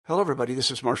Hello, everybody. This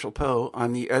is Marshall Poe.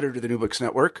 I'm the editor of the New Books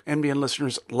Network. NBN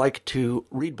listeners like to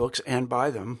read books and buy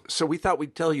them. So we thought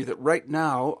we'd tell you that right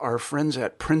now, our friends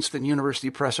at Princeton University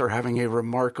Press are having a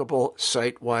remarkable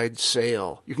site-wide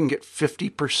sale. You can get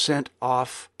 50%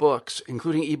 off books,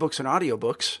 including ebooks and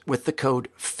audiobooks, with the code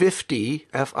 50,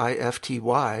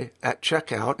 F-I-F-T-Y, at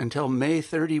checkout until May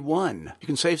 31. You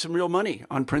can save some real money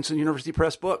on Princeton University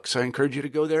Press books. I encourage you to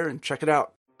go there and check it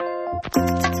out.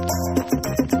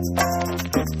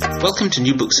 Welcome to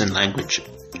New Books in Language.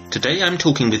 Today I'm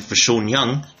talking with Vashon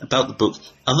Young about the book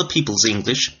Other People's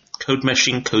English, Code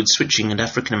Meshing, Code Switching and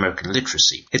African American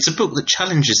Literacy. It's a book that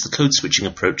challenges the code switching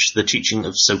approach to the teaching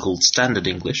of so-called standard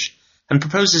English and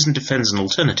proposes and defends an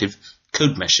alternative,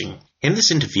 code meshing. In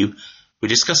this interview, we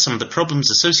discuss some of the problems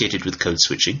associated with code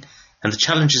switching and the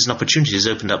challenges and opportunities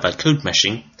opened up by code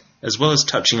meshing, as well as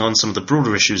touching on some of the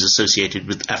broader issues associated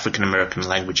with African American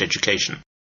language education.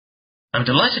 I'm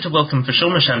delighted to welcome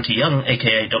Vashon Young,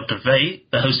 aka Dr. Vey,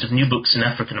 the host of New Books in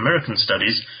African American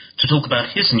Studies, to talk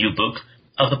about his new book,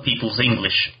 Other People's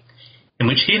English, in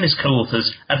which he and his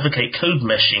co-authors advocate code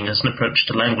meshing as an approach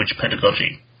to language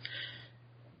pedagogy.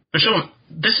 Vashon,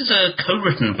 this is a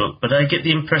co-written book, but I get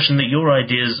the impression that your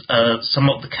ideas are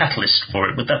somewhat the catalyst for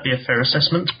it. Would that be a fair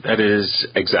assessment? That is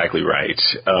exactly right.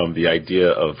 The idea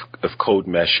of code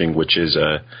meshing, which is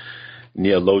a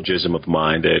neologism of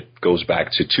mine that goes back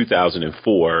to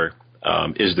 2004,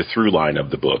 is the through line of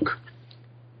the book.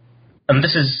 And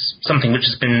this is something which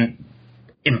has been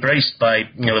embraced by,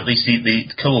 at least the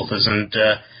co-authors, and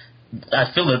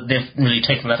I feel that they've really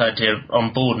taken that idea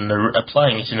on board and are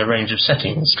applying it in a range of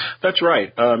settings. That's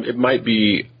right. It might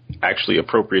be actually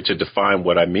appropriate to define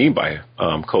what I mean by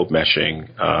code meshing,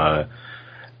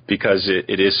 because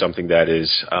it is something that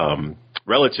is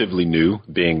relatively new,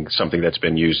 being something that's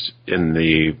been used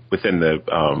within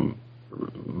the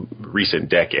recent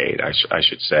decade, I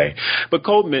should say. But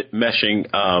code meshing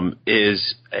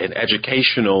is an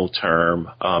educational term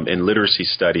in literacy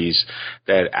studies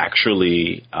that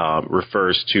actually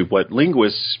refers to what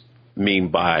linguists mean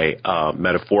by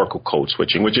metaphorical code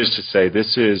switching, which is to say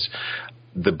this is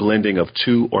the blending of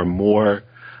two or more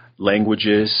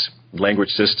languages, language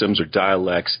systems or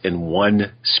dialects in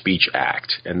one speech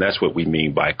act. And that's what we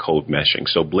mean by code meshing.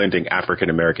 So blending African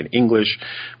American English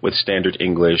with standard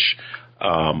English,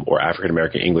 or African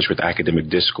American English with academic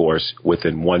discourse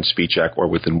within one speech act or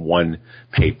within one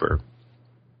paper.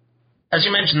 As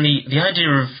you mentioned, the idea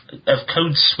of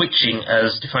code switching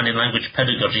as defined in language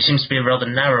pedagogy seems to be a rather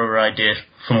narrower idea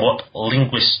from what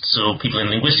linguists or people in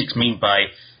linguistics mean by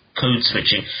code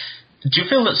switching. Do you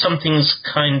feel that something's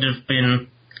kind of been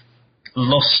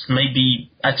lost,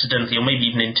 maybe accidentally or maybe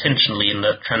even intentionally, in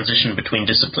the transition between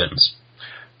disciplines?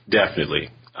 Definitely.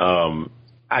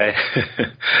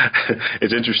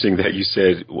 It's interesting that you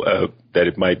said that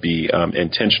it might be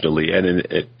intentionally, and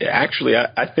actually,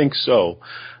 I think so.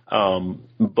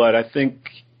 But I think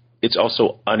it's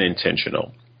also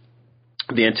unintentional.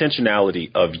 The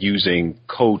intentionality of using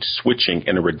code switching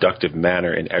in a reductive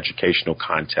manner in educational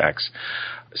context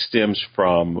stems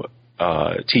from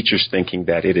teachers thinking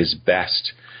that it is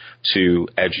best to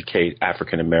educate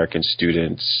African American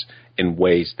students in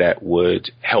ways that would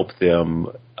help them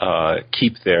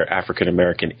keep their African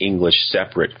American English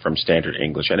separate from standard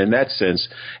English. And in that sense,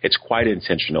 it's quite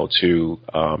intentional to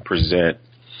present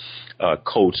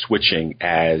code switching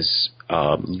as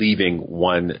leaving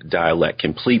one dialect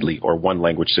completely or one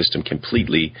language system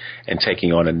completely and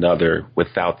taking on another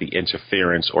without the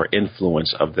interference or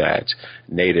influence of that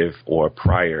native or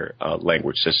prior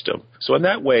language system. So in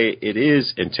that way, it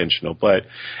is intentional, but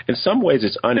in some ways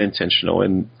it's unintentional.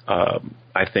 And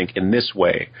I think in this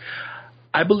way,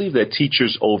 I believe that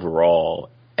teachers overall,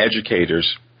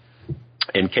 educators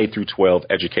in K through 12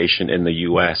 education in the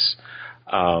U.S.,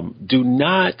 do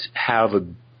not have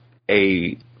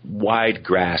a wide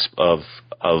grasp of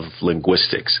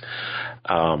linguistics.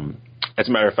 As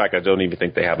a matter of fact, I don't even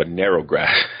think they have a narrow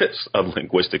grasp of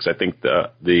linguistics. I think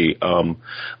the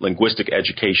linguistic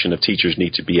education of teachers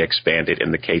need to be expanded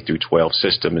in the K through 12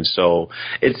 system. And so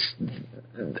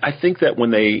I think that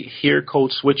when they hear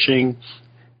code switching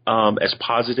as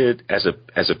posited as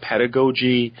a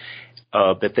pedagogy,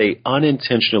 that they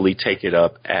unintentionally take it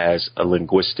up as a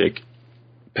linguistic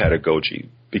pedagogy,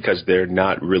 because they're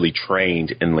not really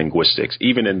trained in linguistics.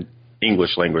 Even in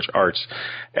English language arts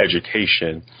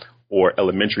education or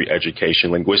elementary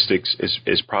education, linguistics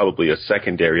is probably a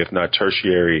secondary, if not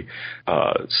tertiary,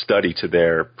 study to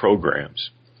their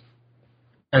programs.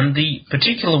 And the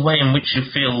particular way in which you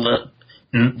feel that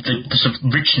the sort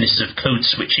of richness of code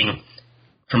switching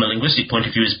from a linguistic point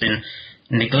of view has been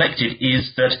neglected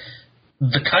is that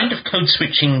the kind of code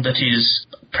switching that is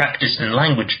practiced in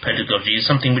language pedagogy is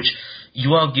something which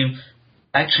you argue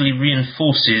actually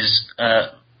reinforces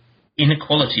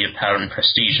inequality of power and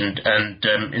prestige and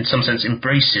in some sense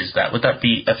embraces that. Would that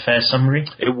be a fair summary?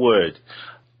 It would.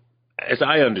 As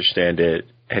I understand it,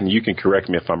 and you can correct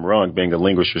me if I'm wrong, being a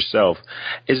linguist yourself,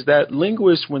 is that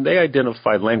linguists, when they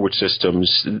identify language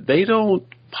systems, they don't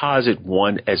posit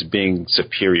one as being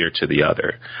superior to the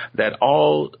other. That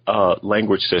all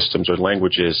language systems or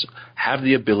languages have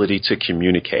the ability to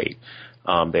communicate.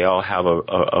 They all have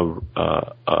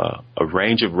a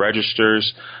range of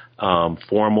registers,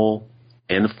 formal,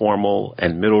 informal,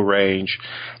 and middle range.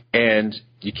 And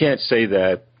you can't say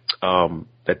that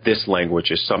that this language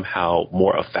is somehow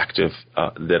more effective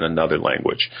than another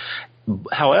language.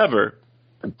 However,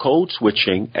 code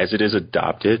switching, as it is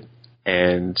adopted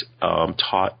and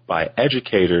taught by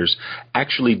educators,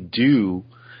 actually do,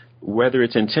 whether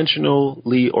it's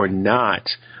intentionally or not,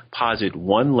 posit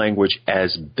one language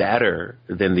as better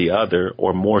than the other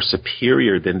or more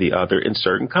superior than the other in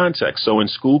certain contexts. So in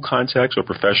school context or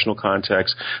professional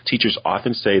context, teachers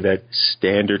often say that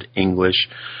standard English,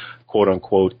 quote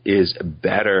unquote, is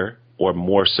better or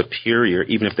more superior,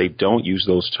 even if they don't use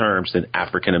those terms, than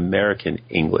African American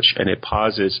English. And it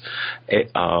posits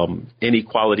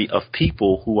inequality of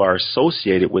people who are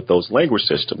associated with those language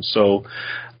systems. So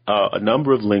a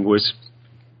number of linguists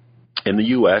in the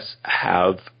U.S.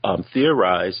 have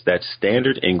theorized that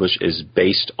standard English is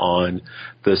based on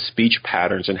the speech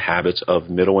patterns and habits of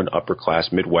middle and upper class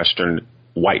Midwestern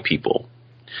white people.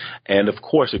 And, of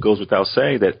course, it goes without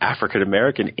saying that African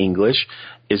American English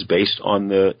is based on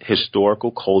the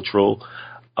historical, cultural,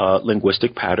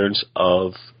 linguistic patterns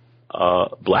of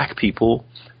black people,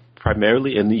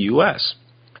 primarily in the U.S.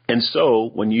 And so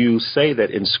when you say that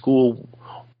in school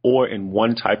or in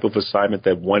one type of assignment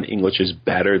that one English is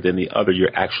better than the other,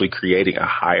 you're actually creating a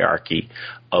hierarchy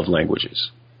of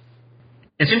languages.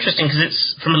 It's interesting because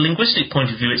it's, from a linguistic point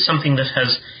of view, it's something that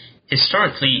has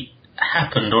historically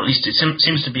happened, or at least it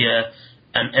seems to be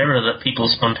an error that people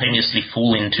spontaneously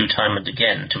fall into time and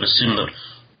again, to assume that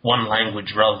one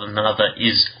language rather than another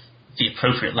is the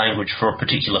appropriate language for a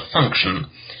particular function.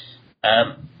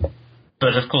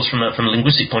 But of course, from a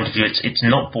linguistic point of view, it's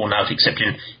not borne out, except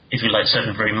in, if you like,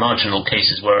 certain very marginal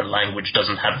cases where a language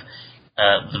doesn't have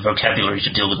the vocabulary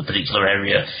to deal with a particular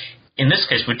area. In this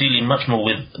case, we're dealing much more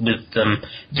with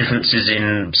differences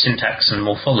in syntax and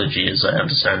morphology, as I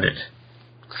understand it.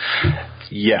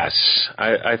 Yes,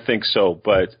 I think so.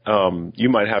 But you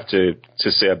might have to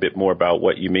say a bit more about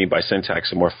what you mean by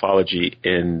syntax and morphology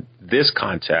in this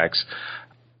context,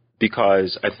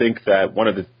 because I think that one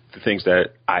of the things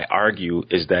that I argue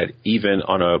is that even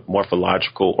on a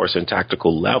morphological or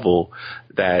syntactical level,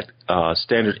 that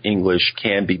standard English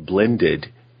can be blended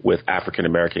with African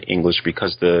American English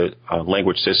because the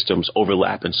language systems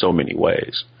overlap in so many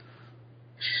ways.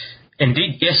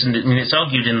 Indeed, yes, and it's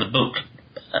argued in the book,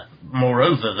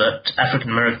 moreover, that African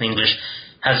American English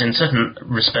has in certain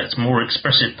respects more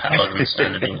expressive power than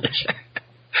standard English.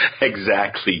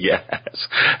 Exactly, yes.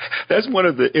 That's one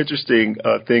of the interesting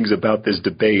things about this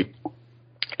debate,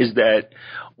 is that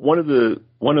one of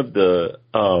the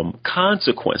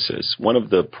consequences, one of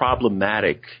the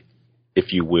problematic,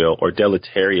 if you will, or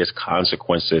deleterious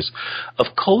consequences of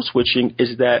code switching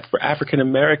is that for African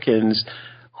Americans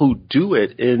who do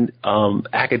it in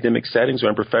academic settings or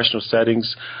in professional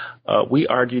settings, we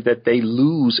argue that they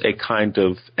lose a kind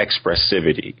of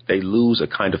expressivity. They lose a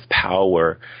kind of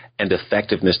power and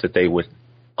effectiveness that they would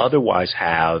otherwise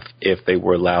have if they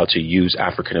were allowed to use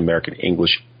African American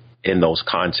English in those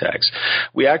contexts.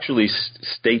 We actually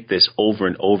state this over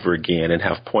and over again and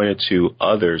have pointed to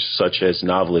others, such as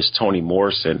novelist Toni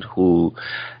Morrison, who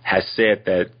has said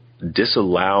that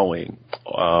disallowing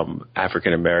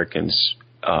African Americans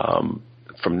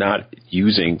from not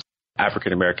using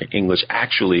African American English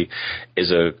actually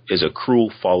is a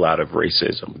cruel fallout of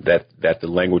racism, that the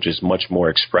language is much more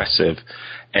expressive,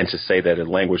 and to say that a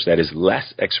language that is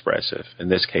less expressive, in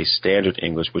this case standard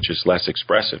English, which is less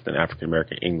expressive than African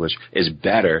American English, is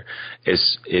better,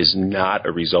 is not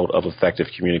a result of effective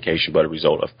communication, but a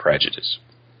result of prejudice.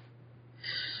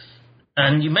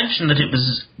 And you mentioned that it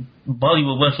was while you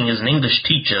were working as an English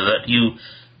teacher that you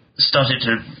started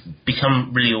to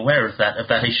become really aware of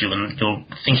that issue, and your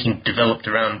thinking developed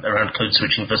around code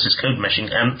switching versus code meshing.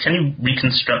 Can you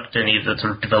reconstruct any of the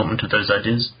sort of development of those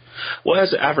ideas? Well,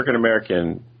 as an African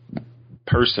American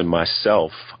person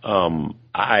myself,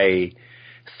 I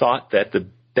thought that the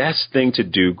best thing to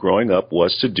do growing up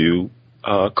was to do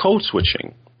code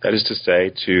switching. That is to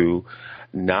say, to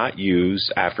not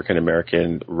use African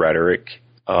American rhetoric,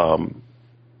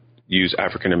 use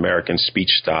African American speech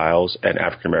styles and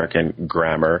African American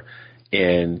grammar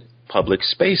in public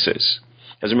spaces.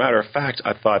 As a matter of fact,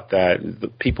 I thought that the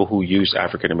people who used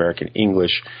African American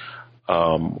English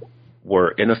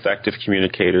were ineffective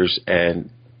communicators and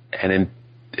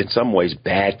in some ways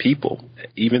bad people.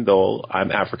 Even though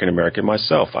I'm African American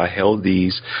myself, I held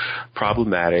these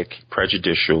problematic,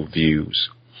 prejudicial views.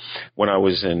 When I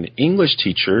was an English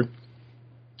teacher,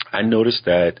 I noticed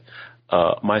that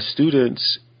my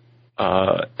students,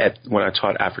 when I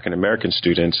taught African American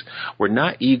students, were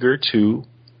not eager to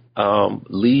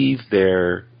leave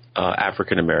their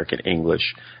African American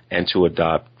English and to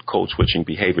adopt code switching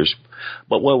behaviors.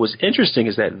 But what was interesting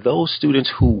is that those students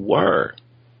who were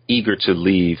eager to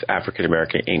leave African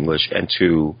American English and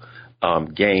to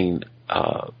gain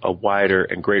a wider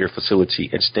and greater facility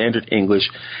in standard English,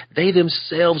 they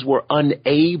themselves were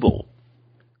unable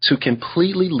to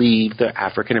completely leave their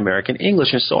African American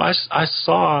English. And so I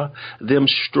saw them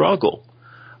struggle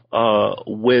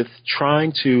with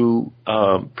trying to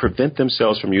prevent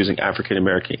themselves from using African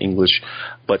American English,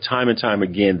 but time and time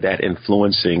again that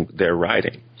influencing their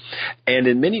writing. And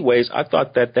in many ways, I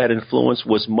thought that influence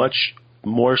was much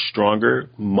more stronger,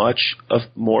 much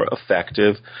more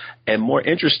effective, and more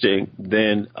interesting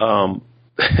than,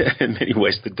 in many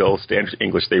ways, the dull standard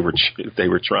English they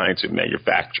were trying to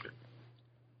manufacture.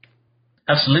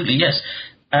 Absolutely, yes.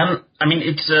 I mean,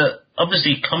 it's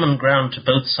obviously common ground to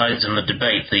both sides in the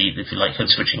debate, if you like, code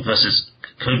switching versus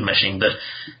code meshing, that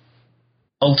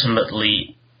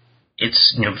ultimately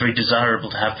it's very desirable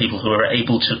to have people who are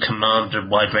able to command a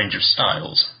wide range of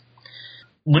styles.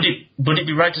 Would it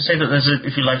be right to say that there's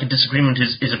if you like, a disagreement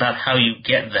is about how you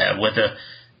get there, whether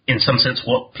in some sense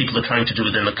what people are trying to do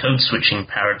within the code switching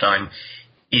paradigm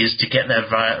is to get there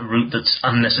via a route that's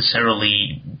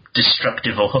unnecessarily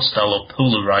destructive or hostile or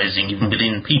polarizing even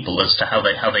within people as to how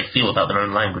they feel about their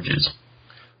own languages?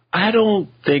 I don't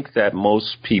think that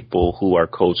most people who are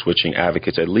code switching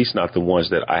advocates, at least not the ones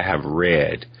that I have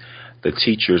read, the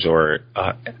teachers or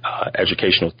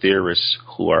educational theorists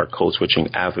who are code switching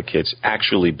advocates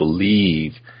actually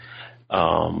believe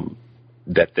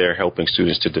that they're helping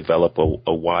students to develop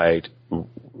a wide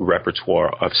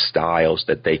repertoire of styles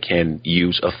that they can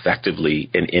use effectively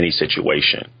in any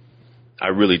situation. I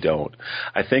really don't.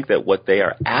 I think that what they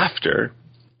are after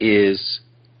is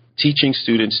teaching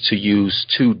students to use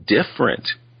two different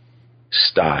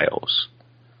styles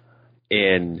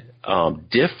in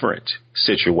different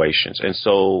situations. And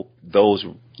so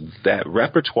that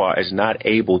repertoire is not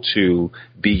able to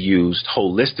be used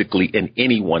holistically in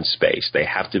any one space. They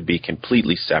have to be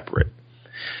completely separate.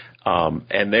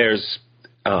 And there's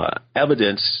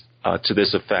evidence to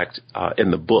this effect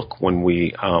in the book when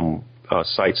we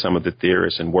cite some of the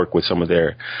theorists and work with some of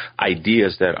their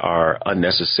ideas that are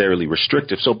unnecessarily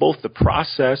restrictive. So both the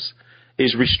process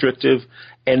is restrictive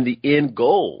and the end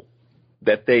goal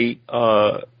that they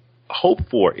hope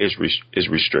for is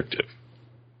restrictive.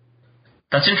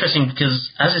 That's interesting because,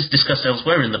 as is discussed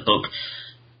elsewhere in the book,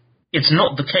 it's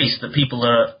not the case that people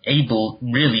are able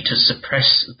really to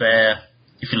suppress their,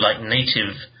 if you like,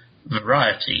 native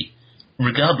variety,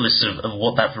 regardless of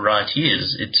what that variety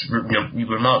is. It's, you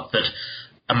remark that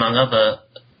among other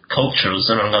cultures,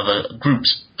 among other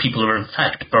groups, people are in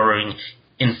fact borrowing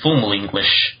informal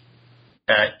English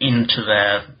into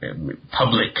their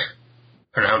public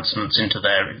pronouncements, into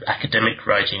their academic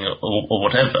writing or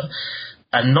whatever,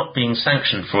 and not being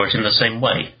sanctioned for it in the same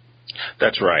way.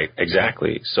 That's right,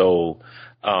 exactly. So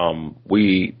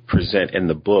we present in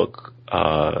the book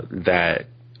that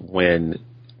when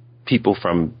people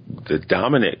from the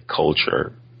dominant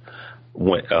culture,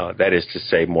 that is to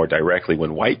say more directly,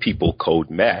 when white people code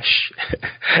mesh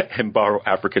and borrow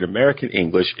African American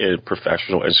English in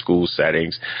professional and school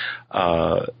settings,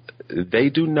 they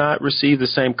do not receive the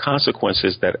same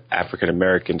consequences that African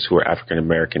Americans who are African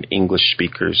American English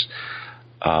speakers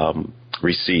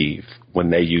receive when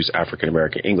they use African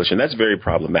American English. And that's very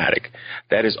problematic.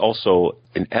 That is also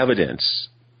an evidence,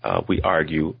 we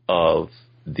argue, of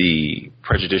the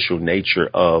prejudicial nature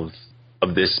of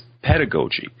this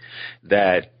pedagogy,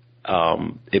 that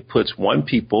it puts one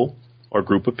people or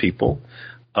group of people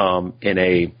in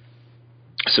a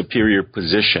superior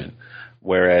position.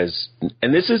 Whereas,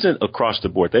 and this isn't across the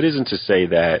board, that isn't to say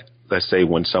that, let's say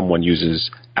when someone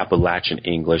uses Appalachian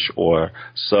English or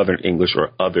Southern English or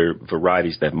other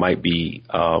varieties that might be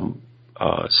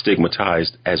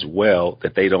stigmatized as well,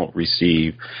 that they don't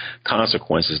receive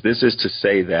consequences. This is to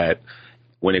say that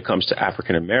when it comes to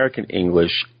African American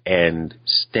English and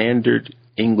standard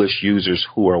English users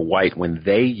who are white when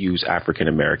they use African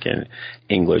American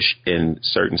English in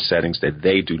certain settings that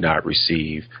they do not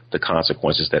receive the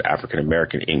consequences that African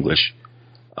American English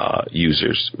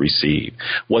users receive.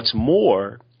 What's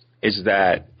more is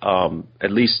that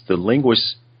at least the linguist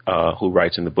who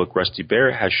writes in the book, Rusty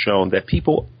Barrett, has shown that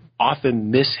people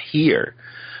often mishear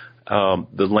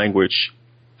the language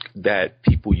that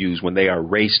people use when they are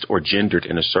raced or gendered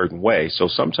in a certain way. So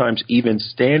sometimes even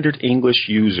standard English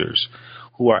users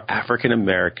who are African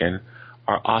American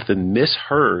are often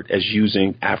misheard as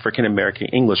using African American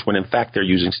English when in fact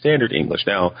they're using standard English.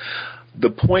 Now, the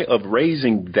point of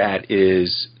raising that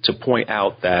is to point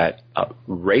out that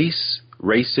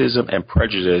racism and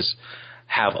prejudice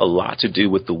have a lot to do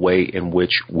with the way in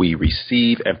which we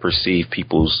receive and perceive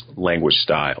people's language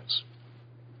styles.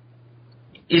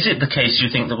 Is it the case, you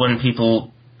think, that when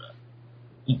people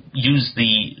use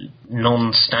the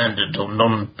non-standard or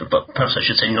perhaps I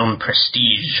should say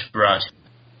non-prestige variety,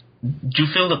 do you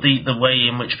feel that the way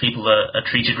in which people are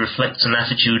treated reflects an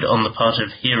attitude on the part of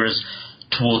hearers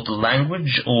toward the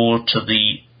language or to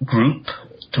the group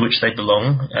to which they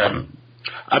belong?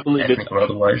 I believe ethnic or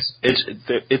otherwise?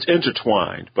 It's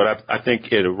intertwined, but I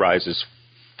think it arises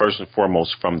first and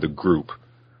foremost from the group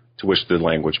to which the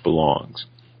language belongs.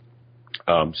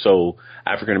 So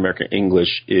African American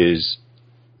English is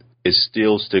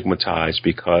still stigmatized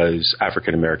because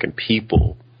African American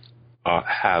people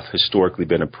have historically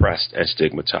been oppressed and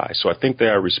stigmatized. So I think they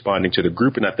are responding to the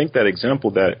group, and I think that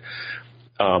example that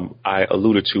I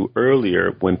alluded to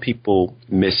earlier, when people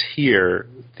mishear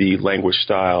the language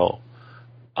style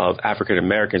of African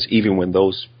Americans, even when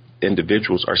those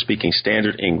individuals are speaking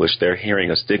standard English, they're hearing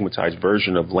a stigmatized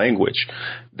version of language.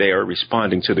 They are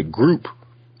responding to the group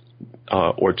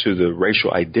or to the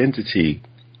racial identity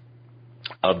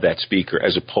of that speaker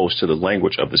as opposed to the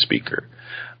language of the speaker.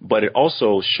 But it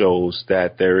also shows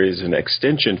that there is an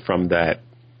extension from that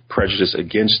prejudice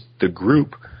against the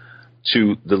group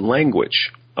to the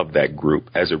language of that group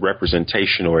as a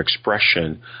representation or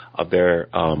expression of their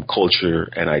culture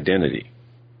and identity.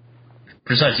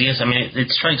 Precisely, yes. I mean, it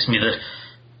strikes me that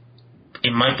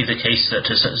it might be the case that,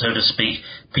 so to speak,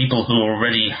 people who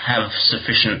already have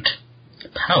sufficient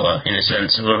power, in a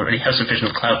sense, who already have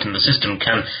sufficient clout in the system,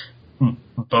 can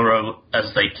borrow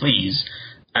as they please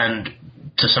and,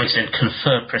 to some extent,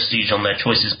 confer prestige on their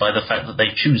choices by the fact that they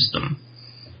choose them.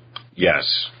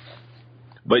 Yes,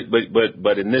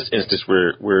 but in this instance,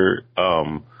 we're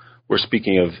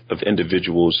speaking of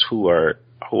individuals who are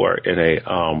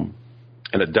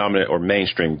in a dominant or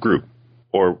mainstream group,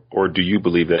 or do you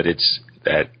believe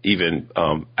that even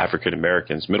African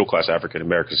Americans, middle class African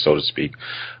Americans, so to speak,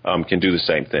 can do the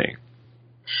same thing?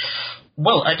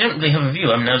 Well, I don't really have a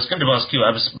view. I mean, I was going to ask you.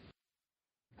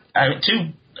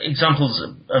 Two examples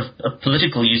of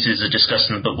political uses are discussed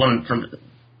in the book. One from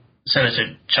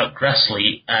Senator Chuck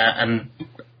Grassley, and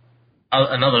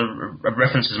another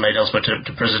reference is made elsewhere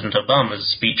to President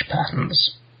Obama's speech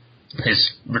patterns,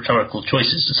 his rhetorical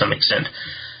choices to some extent.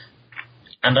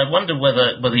 And I wonder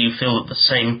whether you feel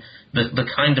that the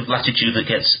kind of latitude that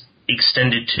gets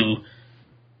extended to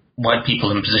white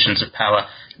people in positions of power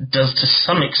does to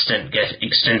some extent get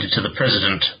extended to the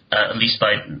president, at least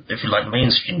by, if you like,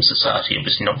 mainstream society,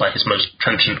 obviously not by his most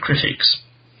trenchant critics.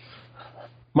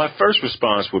 My first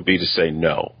response would be to say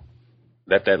no,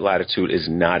 that latitude is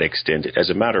not extended. As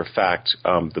a matter of fact,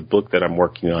 the book that I'm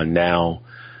working on now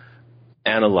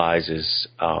analyzes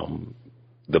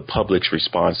the public's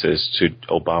responses to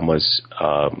Obama's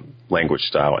language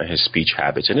style and his speech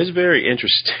habits. And it's very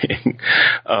interesting,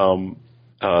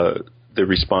 the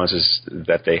responses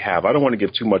that they have. I don't want to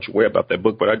give too much away about that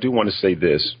book, but I do want to say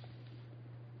this.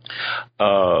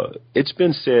 It's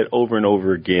been said over and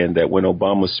over again that when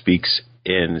Obama speaks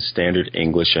in standard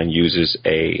English and uses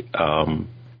a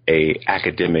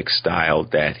academic style,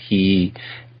 that he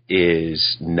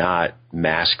is not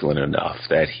masculine enough,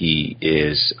 that he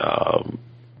is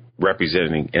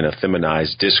representing an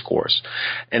effeminized discourse.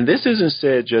 And this isn't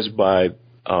said just by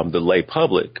the lay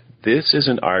public. This is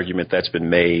an argument that's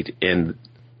been made in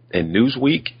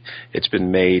Newsweek. It's been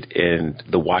made in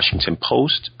the Washington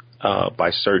Post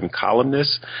by certain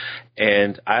columnists.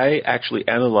 And I actually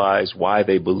analyze why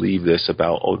they believe this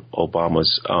about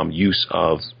Obama's use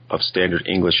of standard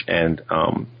English and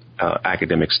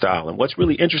academic style. And what's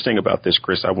really interesting about this,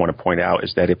 Chris, I want to point out,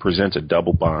 is that it presents a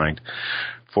double bind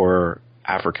for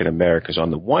African Americans. On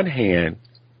the one hand,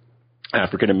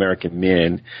 African American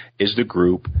men is the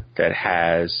group that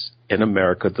has in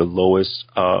America the lowest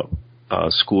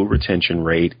school retention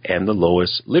rate and the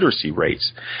lowest literacy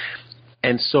rates.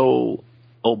 And so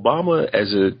Obama,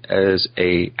 as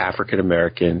a African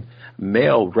American,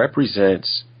 male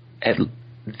represents at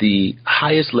the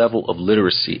highest level of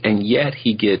literacy, and yet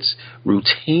he gets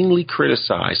routinely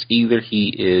criticized. Either he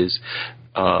is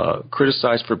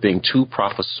criticized for being too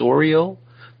professorial,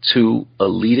 too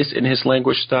elitist in his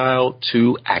language style,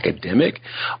 too academic,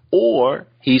 or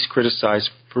he's criticized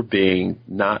for being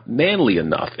not manly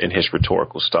enough in his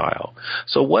rhetorical style.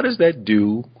 So what does that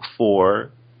do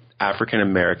for African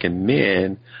American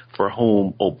men for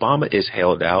whom Obama is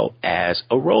held out as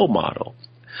a role model?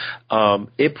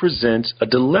 It presents a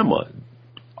dilemma.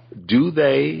 Do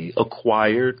they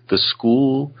acquire the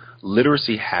school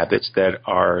literacy habits that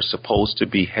are supposed to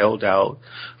be held out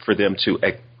for them to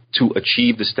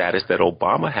achieve the status that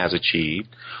Obama has achieved,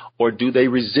 or do they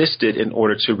resist it in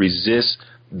order to resist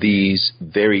these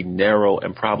very narrow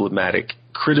and problematic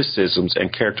criticisms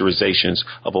and characterizations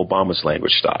of Obama's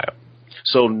language style?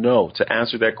 So no, to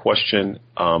answer that question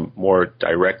more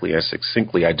directly and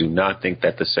succinctly, I do not think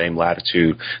that the same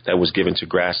latitude that was given to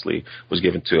Grassley was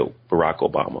given to Barack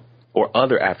Obama or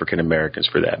other African Americans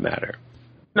for that matter.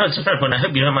 No, it's a fair point. I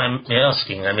hope you don't mind me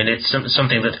asking. I mean, it's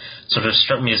something that sort of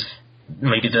struck me as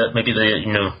maybe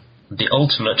the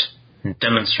ultimate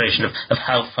demonstration of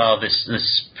how far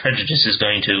this prejudice is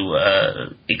going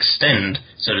to extend,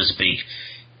 so to speak,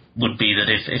 would be that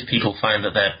if people find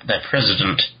that their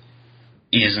president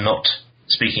is not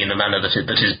speaking in a manner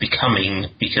that is becoming,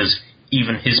 because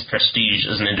even his prestige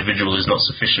as an individual is not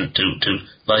sufficient to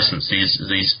license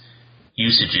these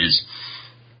usages.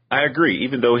 I agree.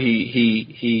 Even though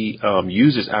he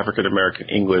uses African American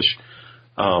English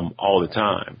all the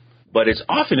time, but it's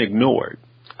often ignored,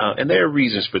 and there are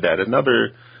reasons for that.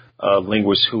 Another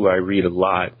linguist who I read a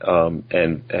lot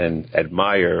and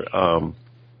admire,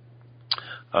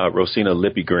 Rosina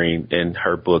Lippi-Green, in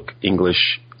her book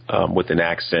English with an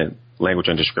Accent: Language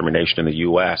and Discrimination in the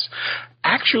U.S.,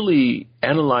 actually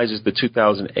analyzes the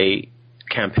 2008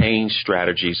 campaign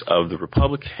strategies of the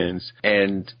Republicans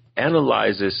and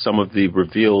analyzes some of the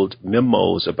revealed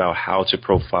memos about how to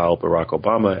profile Barack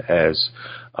Obama as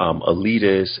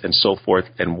elitist and so forth,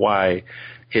 and why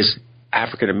his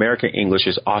African-American English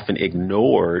is often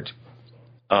ignored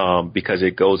because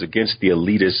it goes against the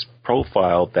elitist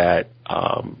profile that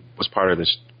was part of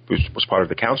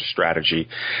the counter strategy,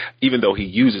 even though he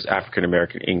uses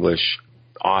African-American English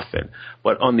often.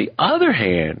 But on the other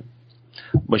hand,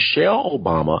 Michelle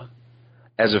Obama,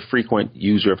 as a frequent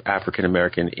user of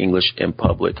African-American English in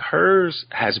public, hers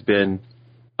has been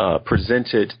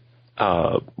presented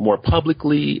more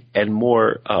publicly and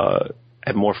more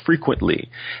frequently.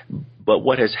 But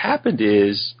what has happened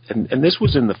is, and this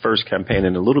was in the first campaign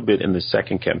and a little bit in the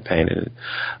second campaign, in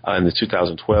the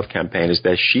 2012 campaign, is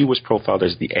that she was profiled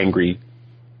as the angry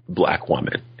black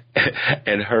woman.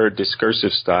 And her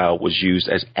discursive style was used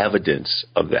as evidence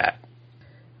of that.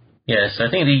 Yes, I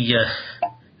think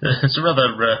it's a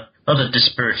rather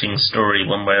dispiriting story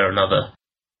one way or another.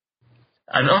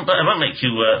 I won't make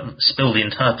you spill the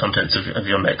entire contents of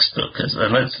your next book, because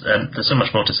there's so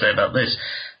much more to say about this.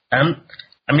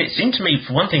 I mean, it seemed to me,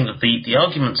 for one thing, that the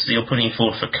arguments that you're putting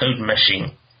forward for code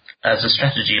meshing as a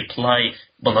strategy apply,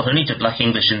 well, not only to Black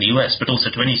English in the US, but also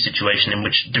to any situation in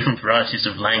which different varieties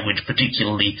of language,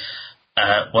 particularly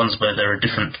ones where there are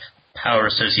different power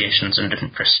associations and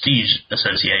different prestige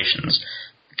associations,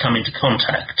 come into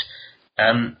contact.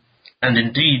 And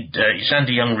indeed, Jean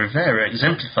de Young Rivera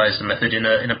exemplifies the method in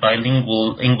a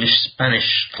bilingual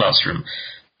English-Spanish classroom.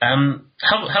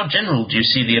 How general do you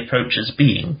see the approach as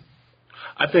being?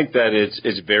 I think that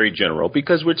it's very general,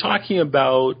 because we're talking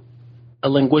about a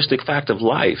linguistic fact of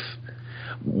life.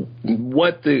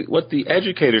 What the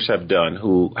educators have done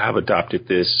who have adopted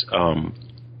this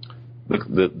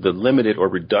the limited or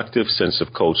reductive sense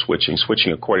of code switching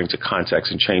according to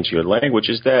context and changing your language,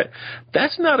 is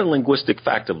that's not a linguistic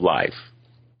fact of life.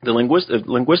 The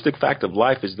linguistic fact of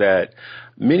life is that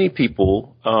many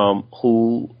people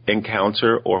who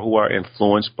encounter or who are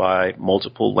influenced by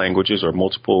multiple languages or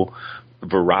multiple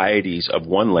varieties of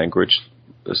one language,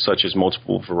 such as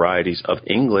multiple varieties of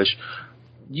English,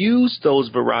 use those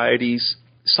varieties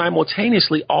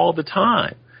simultaneously all the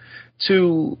time.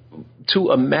 To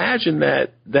imagine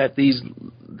that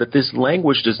this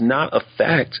language does not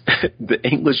affect the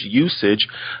English usage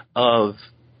of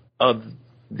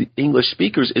the English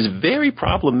speakers is very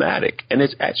problematic, and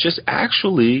it's just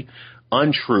actually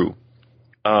untrue,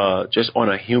 just on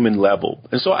a human level.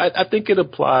 And so I think it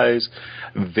applies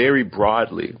very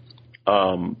broadly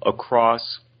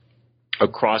across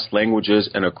languages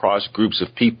and across groups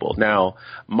of people. Now,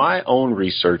 my own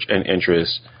research and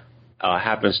interest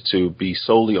happens to be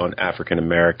solely on African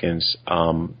Americans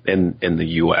in the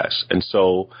U.S. And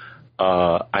so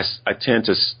I tend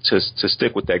to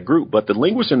stick with that group. But the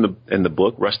linguist in the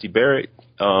book, Rusty Barrett,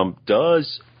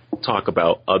 does talk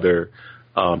about other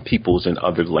peoples in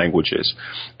other languages,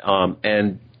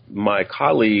 and my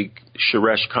colleague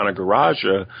Suresh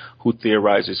Kanagaraja, who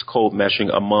theorizes code meshing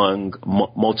among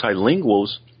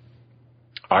multilinguals,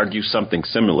 argues something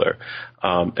similar.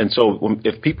 And so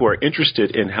if people are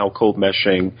interested in how code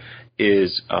meshing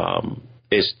is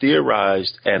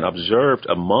theorized and observed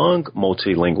among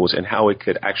multilinguals and how it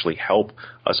could actually help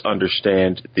us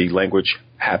understand the language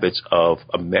habits of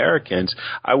Americans,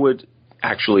 I would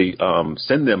actually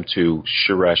send them to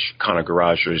Suresh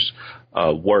Kanagaraja's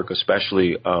work,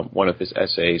 especially one of his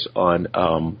essays on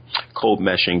code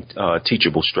meshing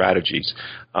teachable strategies.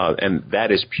 And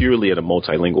that is purely in a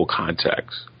multilingual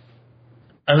context.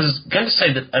 I was going to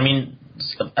say that, I mean,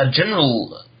 a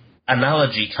general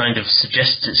analogy kind of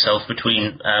suggests itself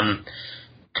between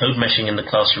code meshing in the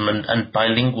classroom and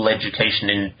bilingual education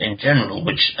in general,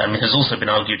 which has also been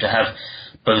argued to have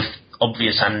both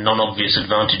obvious and non-obvious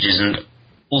advantages and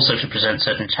also to present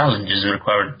certain challenges and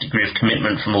require a degree of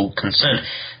commitment from all concerned.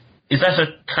 Is that a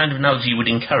kind of analogy you would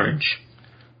encourage?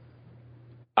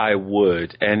 I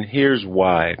would, and here's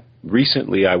why.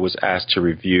 Recently, I was asked to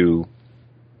review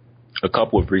a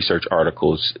couple of research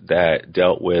articles that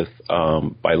dealt with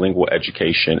bilingual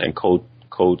education and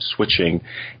code switching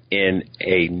in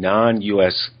a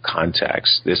non-U.S.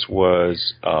 context. This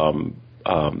was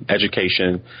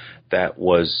education that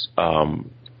was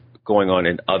going on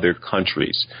in other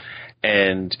countries.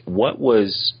 And what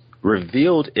was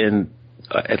revealed in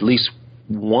at least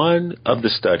one of the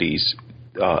studies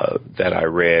that I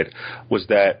read was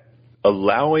that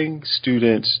allowing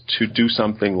students to do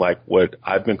something like what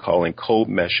I've been calling code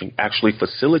meshing actually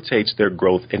facilitates their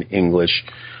growth in English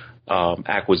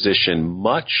acquisition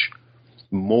much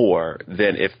more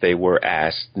than if they were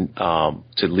asked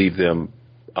to leave them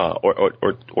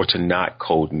or to not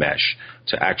code mesh,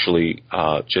 to actually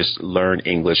just learn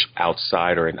English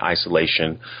outside or in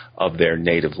isolation of their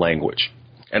native language.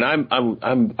 And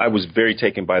I was very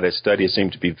taken by that study. It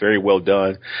seemed to be very well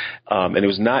done, and it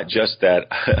was not just that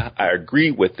I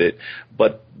agree with it,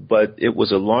 but it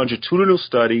was a longitudinal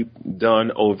study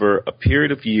done over a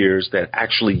period of years that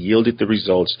actually yielded the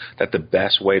results that the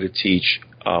best way to teach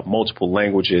multiple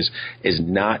languages is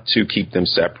not to keep them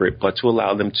separate, but to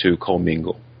allow them to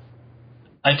commingle.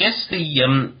 I guess the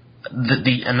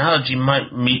analogy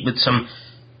might meet with some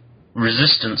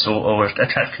resistance or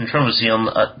attract controversy on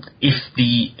if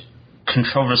the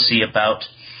controversy about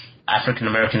African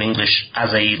American English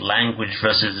as a language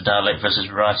versus a dialect versus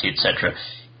variety, etc.,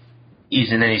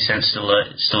 is in any sense still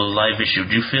a live issue.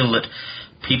 Do you feel that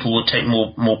people would take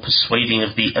more persuading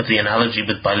of the analogy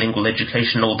with bilingual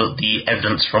education, or that the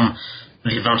evidence from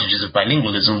the advantages of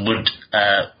bilingualism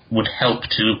would help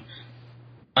to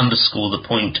underscore the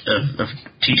point of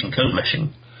teaching code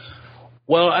meshing?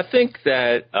 Well, I think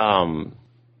that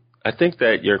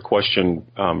your question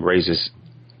raises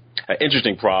an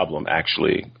interesting problem,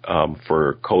 actually,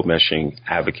 for code meshing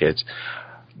advocates,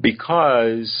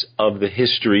 because of the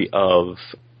history of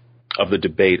the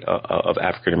debate of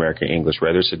African American English,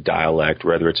 whether it's a dialect,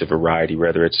 whether it's a variety,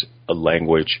 whether it's a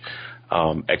language,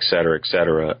 et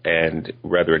cetera, and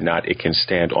whether or not it can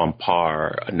stand on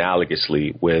par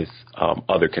analogously with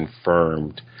other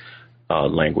confirmed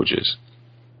languages.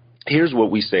 Here's what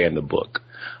we say in the book.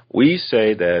 We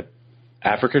say that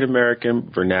African American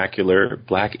vernacular,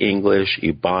 Black English,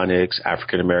 Ebonics,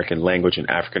 African American language, and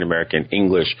African American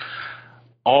English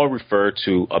all refer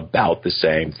to about the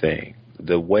same thing: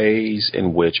 the ways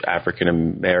in which African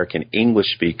American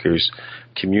English speakers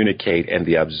communicate and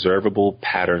the observable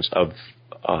patterns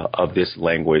of this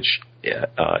language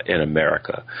in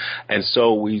America. And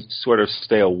so we sort of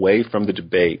stay away from the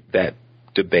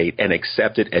debate and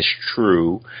accept it as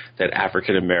true that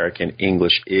African American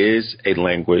English is a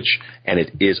language and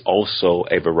it is also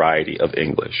a variety of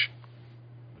English.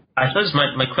 I suppose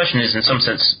my question is in some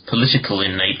sense political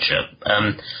in nature.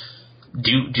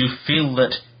 Do you feel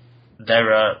that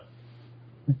there are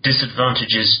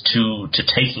disadvantages to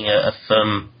taking a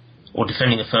firm or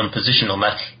defending a firm position on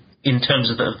that in terms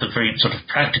of the very sort of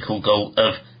practical goal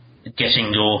of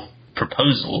getting your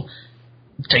proposal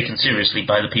taken seriously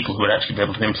by the people who would actually be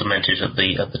able to implement it at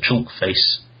the chalk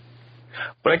face?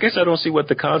 But I guess I don't see what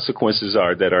the consequences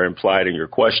are that are implied in your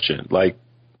question. Like,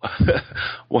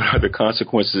 what are the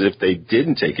consequences if they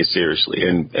didn't take it seriously,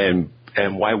 and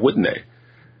why wouldn't they?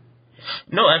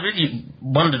 No, I really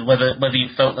wondered whether you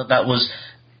felt that was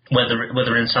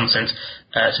whether in some sense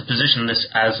to position this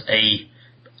as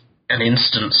an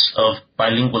instance of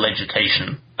bilingual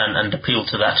education and appeal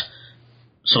to that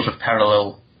sort of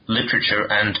parallel literature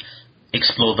and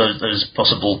explore those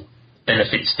possible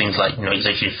benefits, things like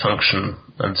executive function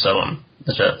and so on.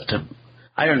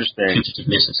 I understand.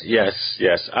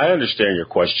 Yes, I understand your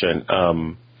question,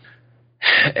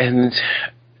 and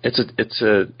it's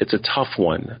a tough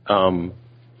one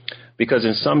because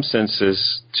in some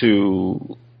senses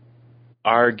to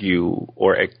argue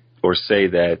or say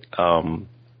that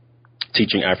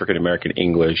teaching African American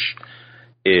English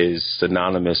is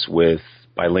synonymous with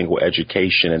bilingual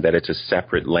education and that it's a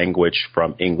separate language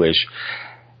from English,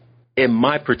 in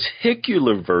my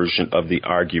particular version of the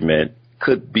argument,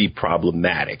 could be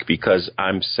problematic because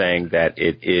I'm saying that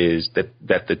it is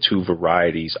that the two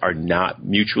varieties are not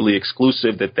mutually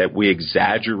exclusive, that we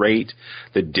exaggerate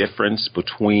the difference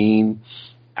between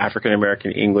African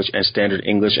American English and Standard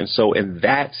English. And so in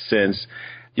that sense,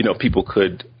 people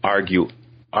could argue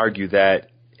that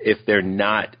if they're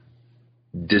not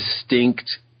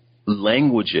distinct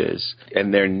languages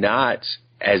and they're not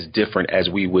as different as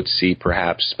we would see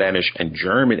perhaps Spanish and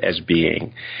German as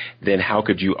being, then how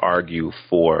could you argue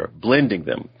for blending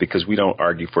them? Because we don't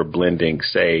argue for blending,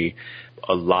 say,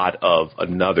 a lot of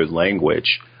another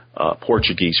language,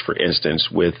 Portuguese, for instance,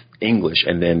 with English,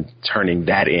 and then turning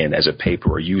that in as a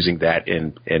paper or using that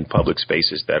in public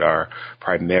spaces that are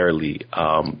primarily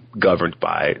governed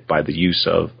by the use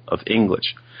of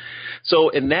English. So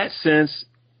in that sense,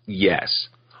 yes.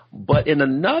 But in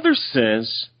another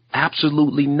sense,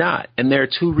 absolutely not. And there are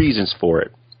two reasons for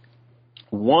it.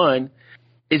 One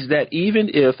is that even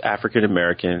if African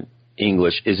American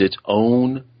English is its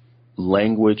own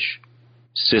language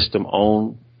system,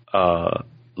 own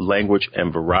language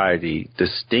and variety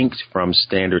distinct from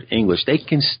Standard English, they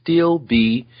can still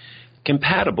be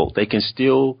compatible. They can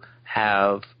still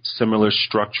have similar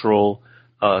structural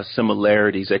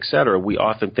similarities, etc. We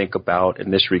often think about,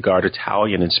 in this regard,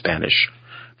 Italian and Spanish,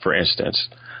 for instance.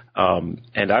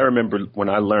 And I remember when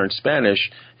I learned Spanish,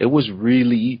 it was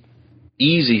really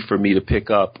easy for me to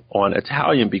pick up on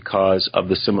Italian because of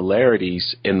the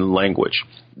similarities in the language.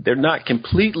 They're not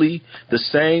completely the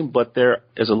same, but there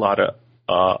is a lot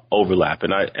of overlap.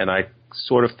 And I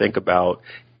sort of think about,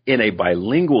 in a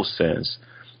bilingual sense,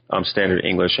 Standard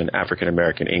English and African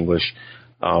American English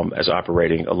as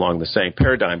operating along the same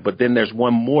paradigm. But then there's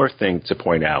one more thing to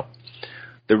point out.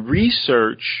 The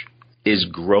research is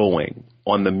growing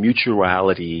on the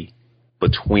mutuality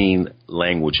between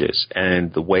languages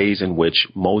and the ways in which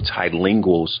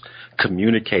multilinguals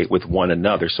communicate with one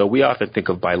another. So we often think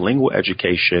of bilingual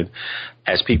education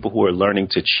as people who are learning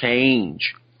to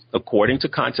change according to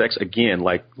context, again,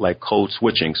 like code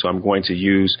switching. So I'm going to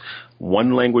use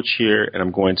one language here and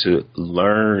I'm going to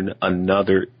learn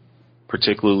another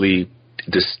particularly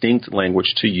distinct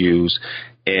language to use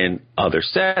in other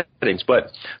settings.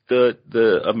 But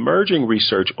the emerging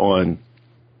research on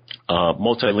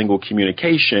multilingual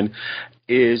communication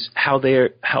is how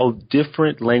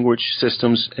different language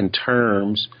systems and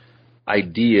terms,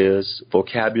 ideas,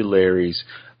 vocabularies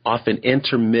often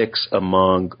intermix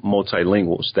among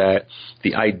multilinguals, that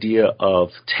the idea of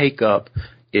take up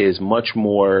is much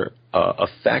more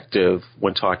effective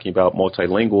when talking about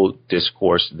multilingual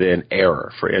discourse than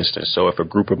error, for instance. So if a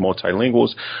group of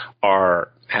multilinguals are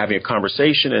having a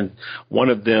conversation and one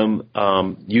of them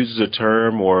uses a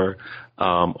term or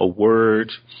a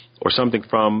word or something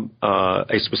from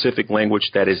a specific language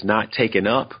that is not taken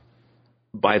up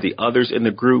by the others in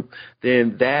the group,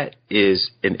 then that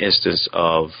is an instance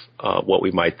of what we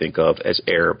might think of as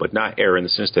error, but not error in the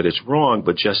sense that it's wrong,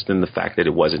 but just in the fact that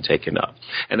it wasn't taken up.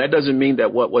 And that doesn't mean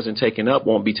that what wasn't taken up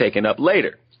won't be taken up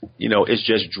later. It's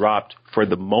just dropped for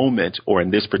the moment or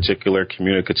in this particular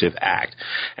communicative act.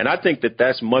 And I think that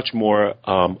that's much more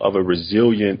of a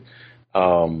resilient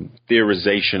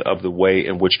theorization of the way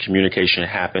in which communication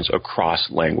happens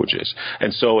across languages.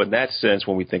 And so in that sense,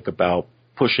 when we think about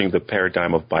pushing the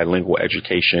paradigm of bilingual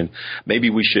education, maybe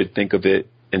we should think of it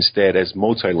instead as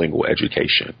multilingual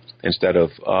education instead of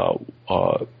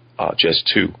just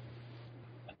two.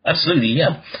 Absolutely,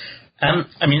 yeah.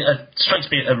 It strikes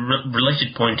me a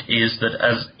related point is that,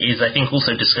 as is I think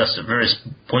also discussed at various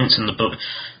points in the book,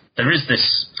 there is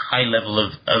this high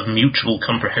level of mutual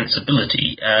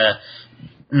comprehensibility,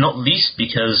 not least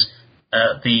because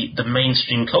the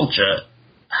mainstream culture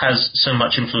has so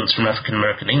much influence from African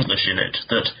American English in it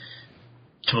that,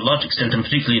 to a large extent, and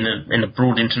particularly in a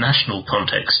broad international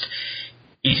context,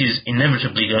 it is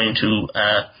inevitably going to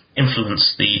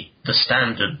influence the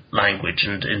standard language,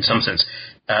 and in some sense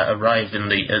arrive in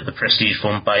the prestige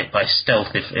form by stealth,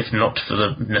 if not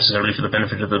necessarily for the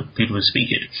benefit of the people who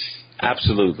speak it.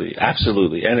 Absolutely,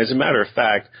 absolutely. And as a matter of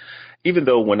fact, even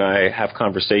though when I have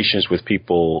conversations with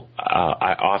people,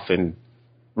 I often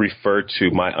refer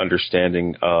to my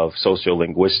understanding of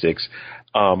sociolinguistics,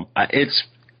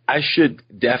 I should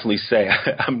definitely say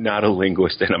I'm not a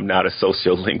linguist and I'm not a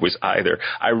sociolinguist either.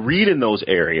 I read in those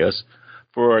areas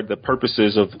for the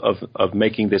purposes of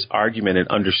making this argument and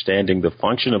understanding the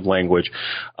function of language,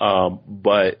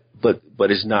 but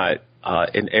it's not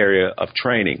an area of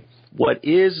training. What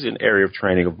is an area of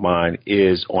training of mine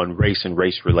is on race and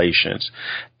race relations.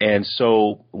 And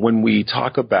so when we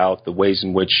talk about the ways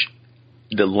in which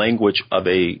the language of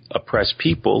a oppressed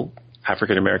people,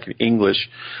 African American English,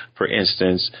 for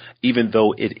instance, even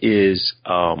though it is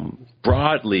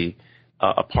broadly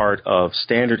a part of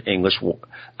standard English,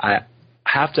 I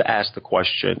have to ask the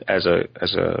question as a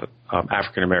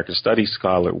African American studies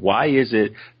scholar: why is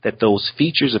it that those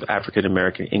features of African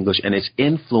American English and its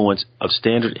influence of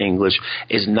standard English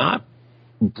is not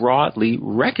broadly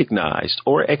recognized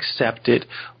or accepted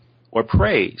or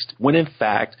praised, when in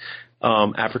fact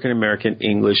African American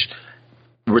English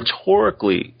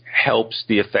rhetorically helps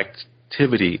the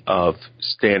effectivity of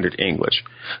standard English?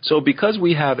 So because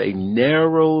we have a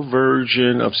narrow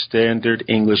version of standard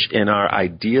English in our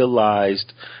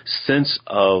idealized sense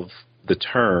of the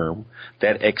term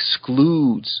that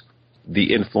excludes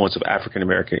the influence of African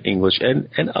American English and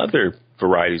other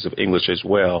varieties of English as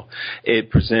well, it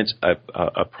presents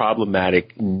a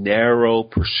problematic, narrow,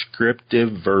 prescriptive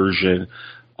version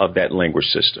of that language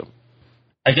system.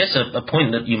 I guess a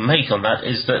point that you make on that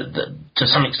is that to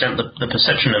some extent the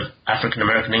perception of African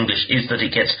American English is that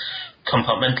it gets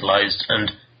compartmentalized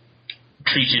and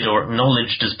treated or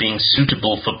acknowledged as being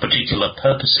suitable for particular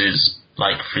purposes,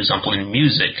 like, for example, in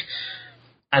music,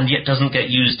 and yet doesn't get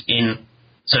used in,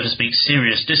 so to speak,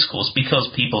 serious discourse, because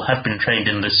people have been trained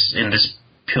in this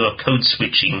pure code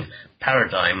switching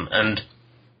paradigm and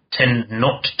tend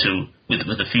not to, with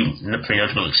a few pretty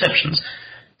notable exceptions,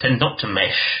 tend not to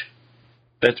mesh.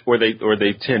 That's or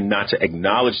they tend not to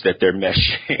acknowledge that they're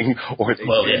meshing, or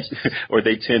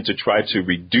they tend to try to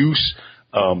reduce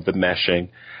the meshing.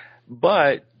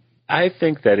 But I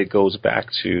think that it goes back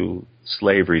to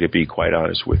slavery, to be quite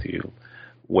honest with you,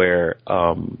 where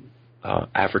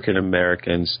African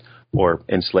Americans or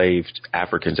enslaved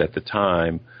Africans at the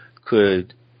time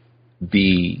could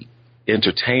be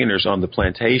entertainers on the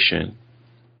plantation.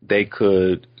 They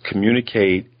could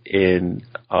communicate in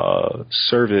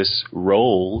service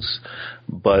roles,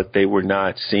 but they were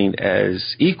not seen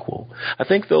as equal. I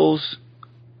think those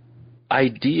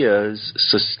ideas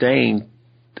sustain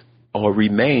or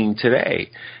remain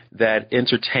today, that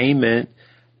entertainment,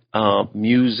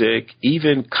 music,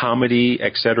 even comedy,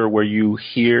 etc., where you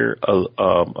hear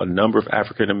a number of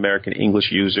African American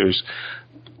English users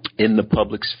in the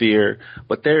public sphere,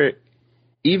 but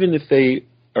even if they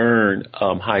earn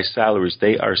high salaries,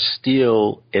 they are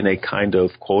still in a kind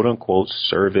of quote-unquote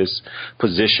service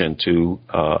position to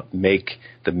make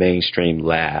the mainstream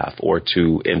laugh or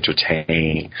to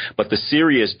entertain. But the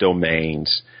serious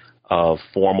domains of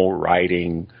formal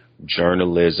writing,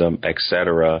 journalism,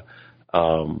 etc.,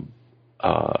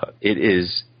 it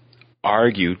is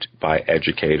argued by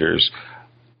educators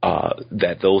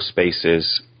that those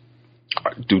spaces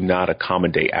do not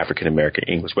accommodate African American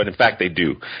English, but in fact they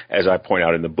do, as I point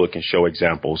out in the book and show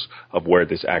examples of where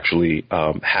this actually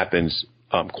happens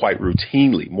quite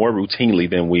routinely, more routinely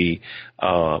than we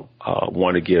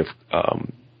want to give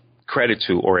credit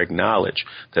to or acknowledge,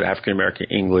 that African American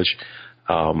English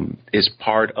is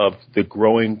part of the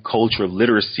growing culture of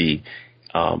literacy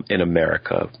in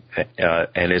America,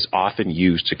 and is often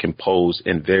used to compose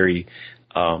in very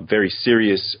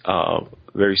serious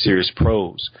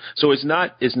prose. So it's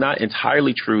not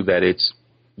entirely true that it's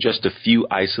just a few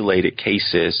isolated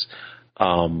cases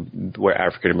where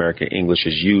African American English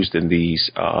is used in these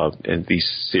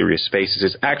serious spaces.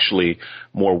 It's actually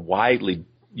more widely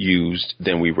used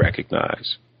than we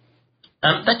recognize.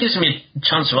 That gives me a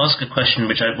chance to ask a question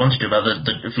which I wanted to about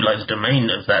if you like, the domain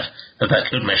of that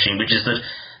code meshing, which is that,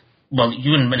 well,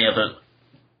 you and many other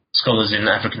scholars in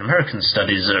African American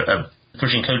studies are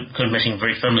pushing code meshing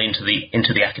very firmly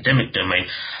into the academic domain.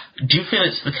 Do you feel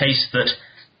it's the case that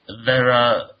there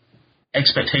are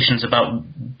expectations about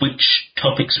which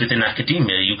topics within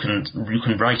academia you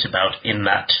can write about in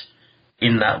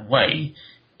that way?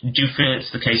 Do you feel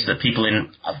it's the case that people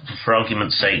in, for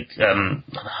argument's sake,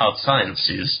 hard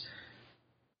sciences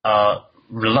are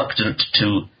reluctant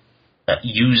to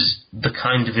use the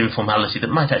kind of informality that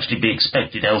might actually be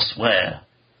expected elsewhere?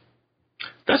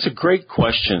 That's a great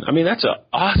question. I mean, that's an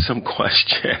awesome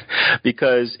question,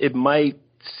 because it might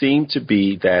seem to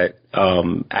be that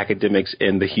academics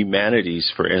in the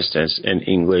humanities, for instance, in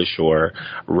English or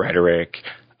rhetoric,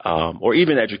 or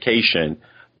even education,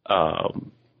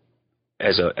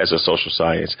 as a social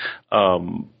science,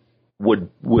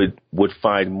 would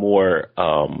find more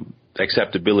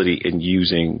acceptability in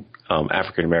using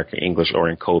African American English or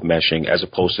in code meshing as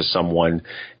opposed to someone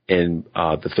in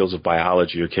the fields of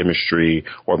biology or chemistry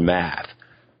or math.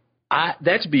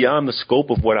 That's beyond the scope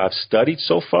of what I've studied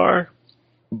so far,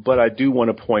 but I do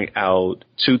want to point out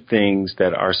two things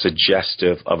that are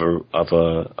suggestive of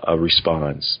a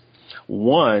response.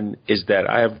 One is that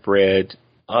I have read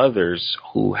others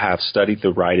who have studied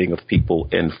the writing of people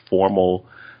in formal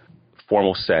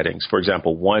settings. For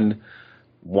example, one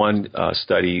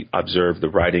study observed the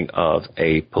writing of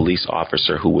a police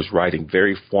officer who was writing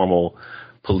very formal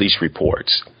police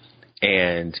reports.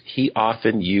 And he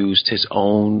often used his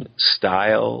own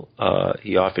style.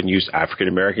 He often used African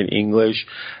American English.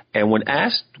 And when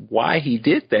asked why he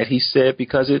did that, he said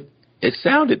because it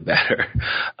sounded better.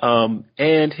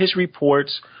 And his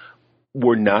reports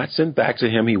were not sent back to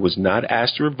him. He was not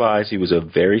asked to revise. He was a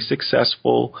very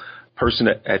successful person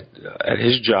at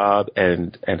his job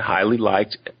and highly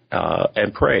liked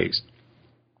and praised.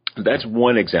 That's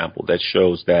one example that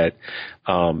shows that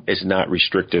it's not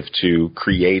restrictive to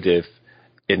creative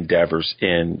endeavors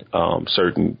in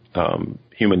certain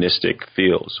humanistic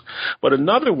fields. But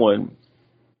another one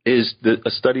is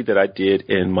a study that I did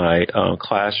in my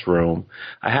classroom.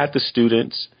 I had the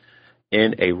students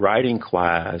in a writing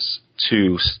class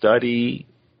to study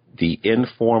the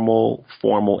informal,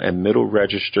 formal, and middle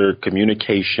register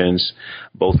communications,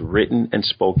 both written and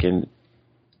spoken,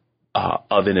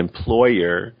 of an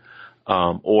employer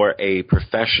or a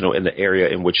professional in the area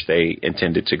in which they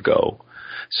intended to go.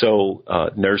 So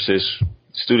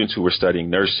students who were studying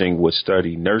nursing would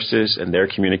study nurses and their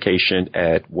communication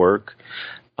at work,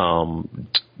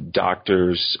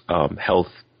 doctors,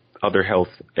 other health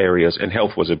areas, and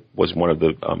health was one of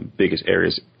the biggest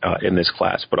areas in this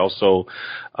class, but also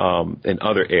in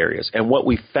other areas. And what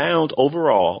we found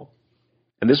overall,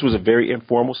 and this was a very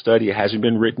informal study, it hasn't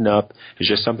been written up, it's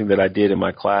just something that I did in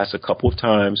my class a couple of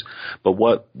times, but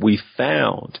what we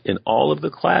found in all of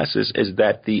the classes is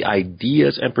that the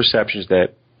ideas and perceptions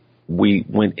that we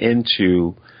went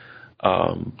into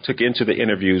took into the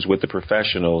interviews with the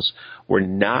professionals were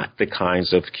not the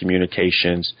kinds of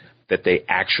communications that they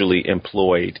actually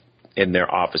employed in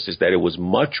their offices, that it was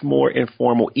much more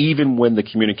informal, even when the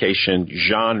communication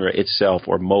genre itself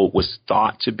or mode was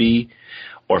thought to be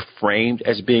or framed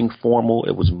as being formal.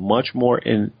 It was much more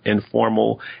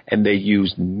informal, and they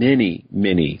used many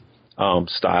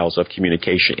styles of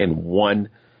communication in one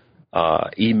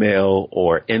email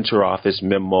or inter-office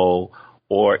memo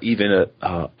or even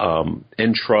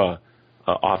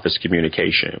intra-office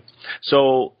communication.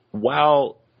 So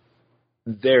while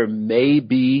there may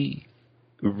be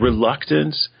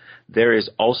reluctance, there is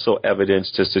also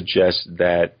evidence to suggest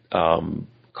that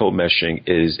code meshing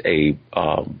is a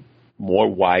more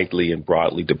widely and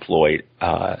broadly deployed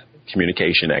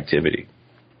communication activity.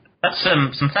 That's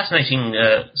some fascinating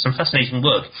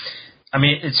work. I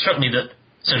mean, it struck me that,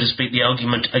 so to speak, the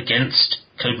argument against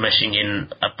code meshing in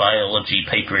a biology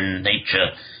paper in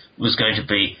Nature was going to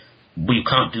be, well, you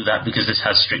can't do that because this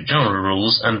has strict genre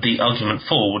rules, and the argument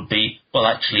for would be, well,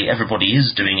 actually, everybody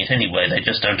is doing it anyway, they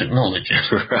just don't acknowledge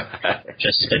it. Right. Which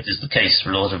I suspect is the case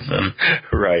for a lot of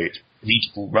right.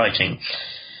 readable writing.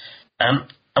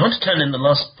 I want to turn in the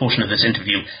last portion of this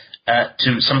interview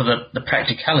to some of the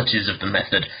practicalities of the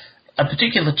method. A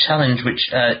particular challenge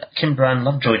which Kim Brown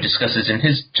Lovejoy discusses in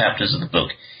his chapters of the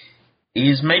book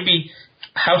is maybe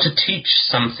how to teach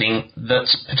something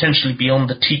that's potentially beyond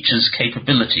the teacher's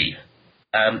capability.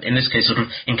 In this case, sort of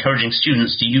encouraging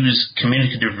students to use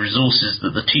communicative resources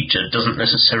that the teacher doesn't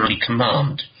necessarily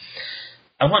command.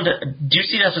 I wonder, do you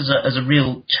see that as a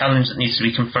real challenge that needs to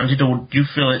be confronted, or do you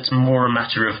feel it's more a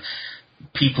matter of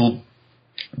people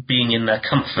being in their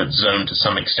comfort zone to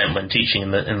some extent when teaching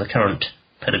in the current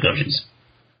pedagogies?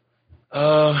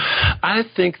 I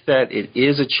think that it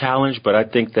is a challenge, but I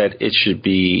think that it should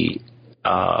be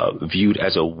viewed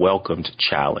as a welcomed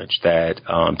challenge, that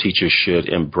teachers should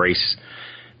embrace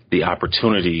the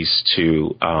opportunities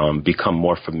to become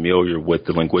more familiar with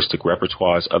the linguistic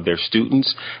repertoires of their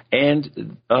students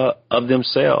and of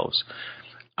themselves.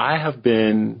 I have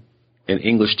been an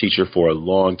English teacher for a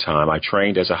long time. I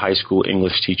trained as a high school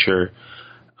English teacher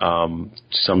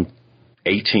some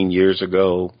 18 years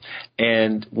ago.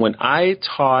 And when I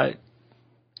taught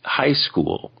high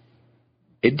school,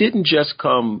 it didn't just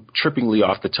come trippingly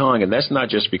off the tongue. And that's not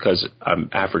just because I'm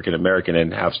African American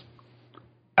and have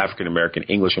African American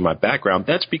English in my background.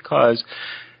 That's because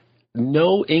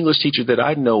no English teacher that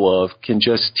I know of can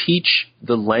just teach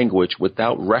the language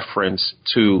without reference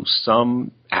to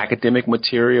some academic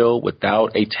material,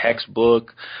 without a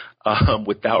textbook,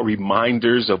 without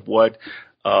reminders of what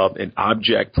an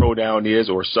object pronoun is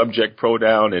or subject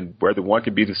pronoun and whether one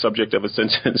can be the subject of a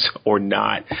sentence or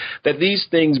not, that these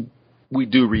things we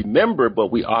do remember,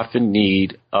 but we often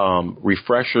need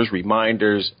refreshers,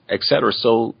 reminders, etc.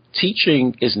 So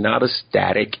teaching is not a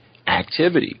static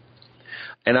activity.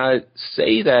 And I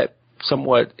say that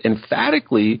somewhat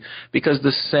emphatically because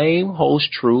the same holds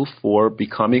true for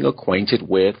becoming acquainted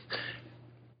with,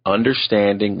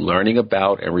 understanding, learning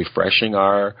about, and refreshing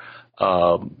our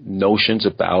notions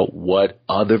about what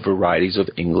other varieties of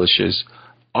Englishes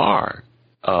are,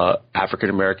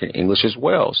 African-American English as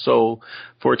well. So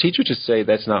for a teacher to say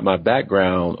that's not my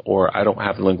background or I don't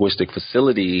have the linguistic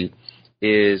facility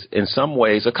is in some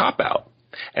ways a cop-out.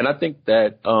 And I think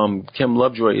that Kim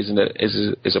Lovejoy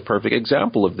is a perfect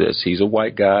example of this. He's a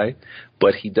white guy,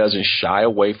 but he doesn't shy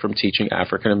away from teaching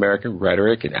African-American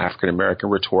rhetoric and African-American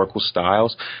rhetorical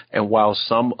styles. And while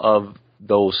some of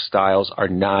those styles are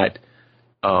not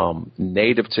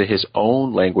native to his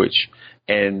own language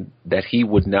and that he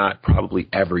would not probably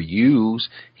ever use,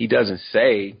 he doesn't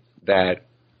say that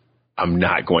I'm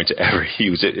not going to ever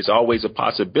use it. It's always a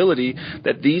possibility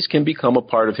that these can become a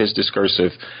part of his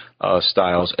discursive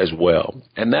styles as well.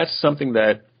 And that's something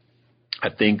that I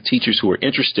think teachers who are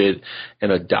interested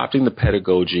in adopting the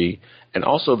pedagogy and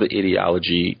also the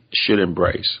ideology should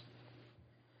embrace.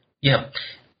 Yeah.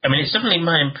 I mean, it's definitely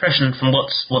my impression from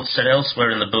what's said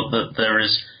elsewhere in the book that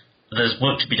there's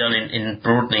work to be done in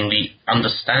broadening the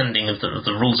understanding of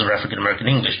the rules of African-American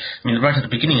English. I mean, right at the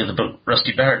beginning of the book,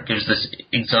 Rusty Barrett gives this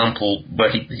example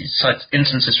where he cites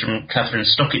instances from Catherine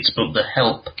Stockett's book, The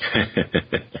Help,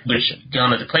 which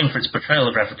garnered acclaim for its portrayal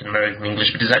of African-American English,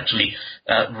 but is actually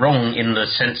wrong in the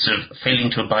sense of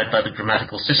failing to abide by the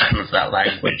grammatical system of that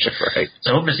language. Right.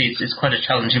 So obviously it's quite a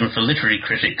challenge even for literary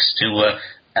critics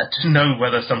to know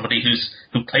whether somebody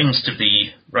who claims to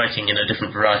be writing in a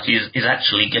different variety is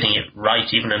actually getting it right,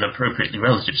 even in an appropriately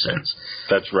relative sense.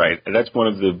 That's right, and that's one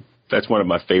of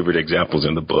my favorite examples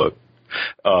in the book.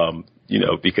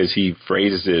 Because he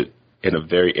phrases it in a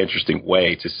very interesting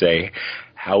way to say,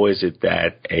 how is it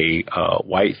that a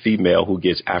white female who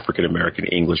gets African American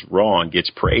English wrong gets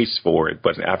praised for it,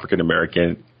 but an African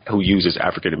American who uses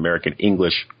African American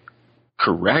English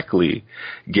correctly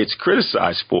gets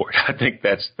criticized for it? I think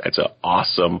that's an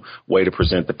awesome way to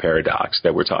present the paradox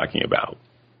that we're talking about.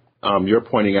 You're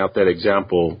pointing out that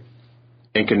example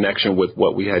in connection with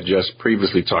what we had just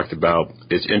previously talked about.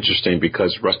 It's interesting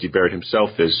because Rusty Barrett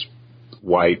himself is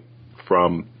white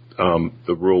from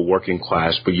the rural working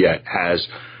class, but yet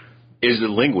is the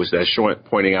linguist that's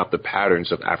pointing out the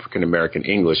patterns of African American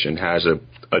English and has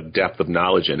a depth of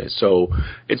knowledge in it. So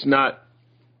it's not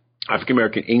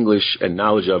African-American English and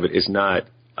knowledge of it is not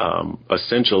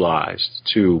essentialized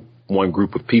to one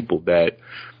group of people, that,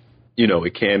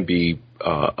 it can be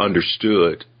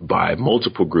understood by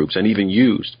multiple groups and even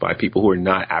used by people who are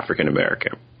not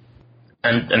African-American.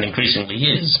 And increasingly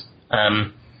is.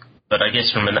 But I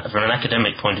guess from an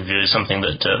academic point of view, is something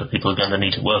that people are going to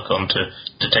need to work on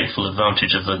to take full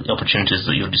advantage of the opportunities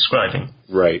that you're describing.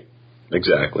 Right.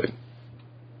 Exactly.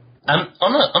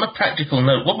 On a practical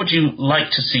note, what would you like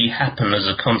to see happen as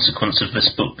a consequence of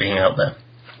this book being out there?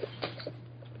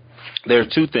 There are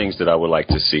two things that I would like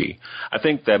to see. I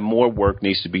think that more work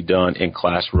needs to be done in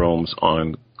classrooms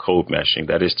on code meshing.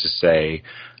 That is to say,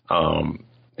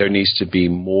 there needs to be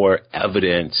more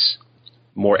evidence,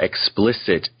 more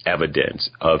explicit evidence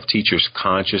of teachers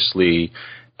consciously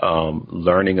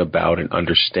learning about and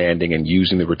understanding and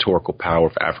using the rhetorical power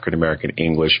of African American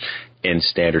English in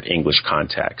standard English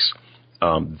context.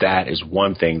 That is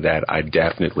one thing that I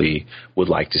definitely would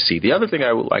like to see. The other thing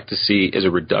I would like to see is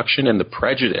a reduction in the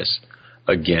prejudice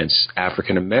against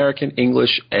African American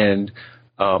English and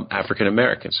African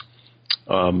Americans.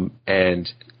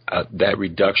 That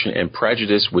reduction in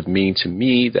prejudice would mean to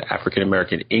me that African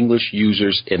American English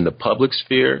users in the public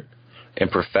sphere, in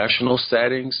professional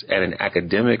settings, and in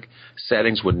academic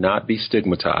settings would not be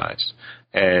stigmatized.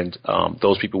 And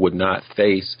those people would not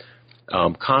face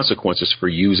consequences for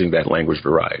using that language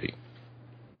variety.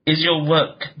 Is your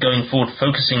work going forward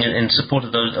focusing in support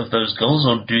of those goals,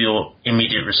 or do your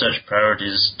immediate research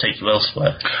priorities take you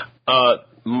elsewhere?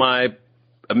 My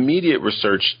immediate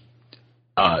research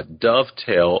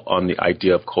dovetail on the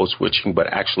idea of code switching, but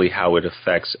actually how it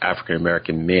affects African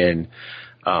American men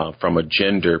from a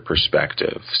gender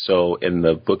perspective. So in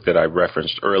the book that I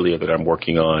referenced earlier that I'm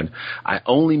working on, I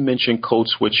only mention code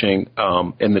switching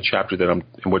in the chapter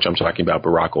in which I'm talking about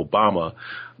Barack Obama,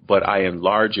 but I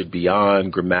enlarge it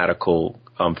beyond grammatical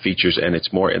features, and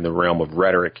it's more in the realm of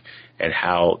rhetoric and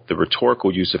how the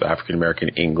rhetorical use of African American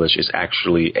English is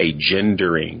actually a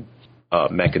gendering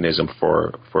mechanism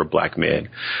for black men.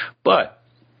 But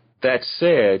that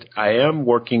said, I am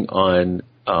working on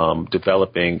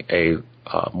developing a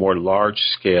more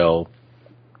large-scale,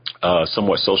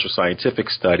 somewhat social scientific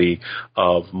study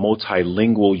of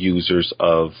multilingual users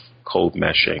of code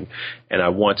meshing. And I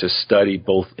want to study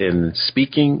both in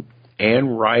speaking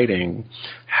and writing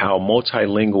how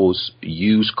multilinguals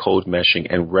use code meshing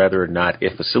and whether or not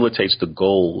it facilitates the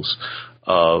goals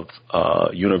of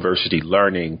university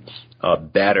learning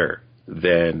better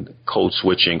than code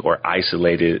switching or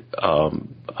isolated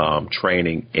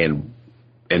training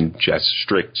in just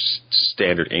strict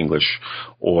standard English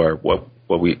or what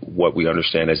we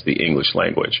understand as the English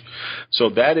language. So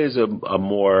that is a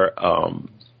more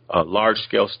a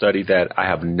large-scale study that I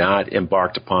have not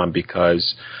embarked upon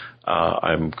because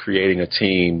I'm creating a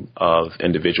team of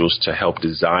individuals to help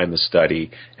design the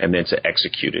study and then to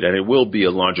execute it. And it will be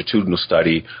a longitudinal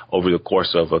study over the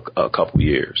course of a couple of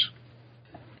years.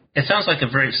 It sounds like a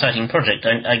very exciting project.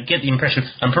 I get the impression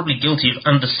I'm probably guilty of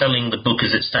underselling the book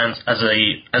as it stands as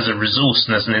a resource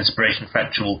and as an inspiration for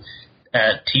actual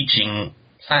teaching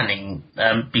planning,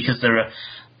 because there are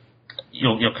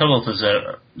your co-authors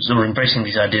are embracing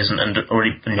these ideas and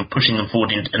already pushing them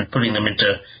forward and putting them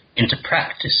into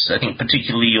practice. I think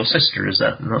particularly your sister, is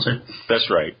that not so?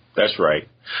 That's right.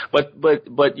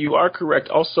 But you are correct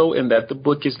also in that the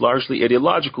book is largely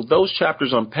ideological. Those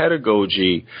chapters on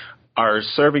pedagogy are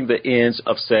serving the ends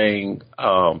of saying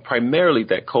primarily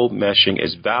that code meshing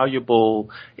is valuable,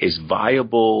 is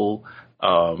viable,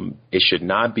 it should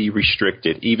not be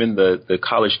restricted. Even the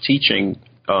college teaching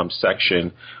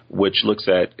section, which looks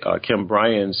at Kim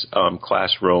Bryan's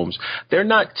classrooms, they're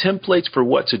not templates for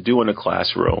what to do in a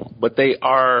classroom, but they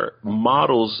are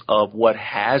models of what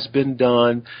has been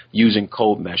done using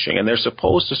code meshing. And they're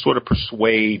supposed to sort of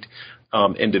persuade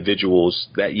individuals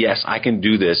that, yes, I can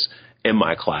do this in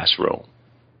my classroom.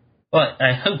 Well,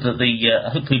 I hope that I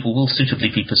hope people will suitably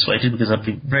be persuaded, because I'd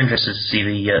be very interested to see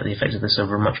the effect of this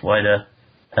over a much wider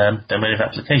domain of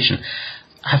application.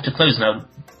 I have to close now.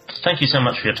 Thank you so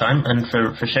much for your time and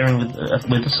for sharing with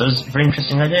us those very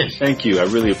interesting ideas. Thank you. I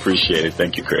really appreciate it.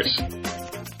 Thank you, Chris.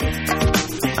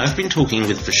 I've been talking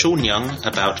with Vashon Young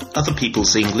about other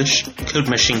people's English, code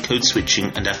meshing, code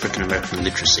switching, and African American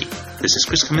literacy. This is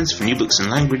Chris Cummins for New Books in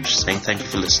Language saying thank you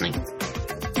for listening.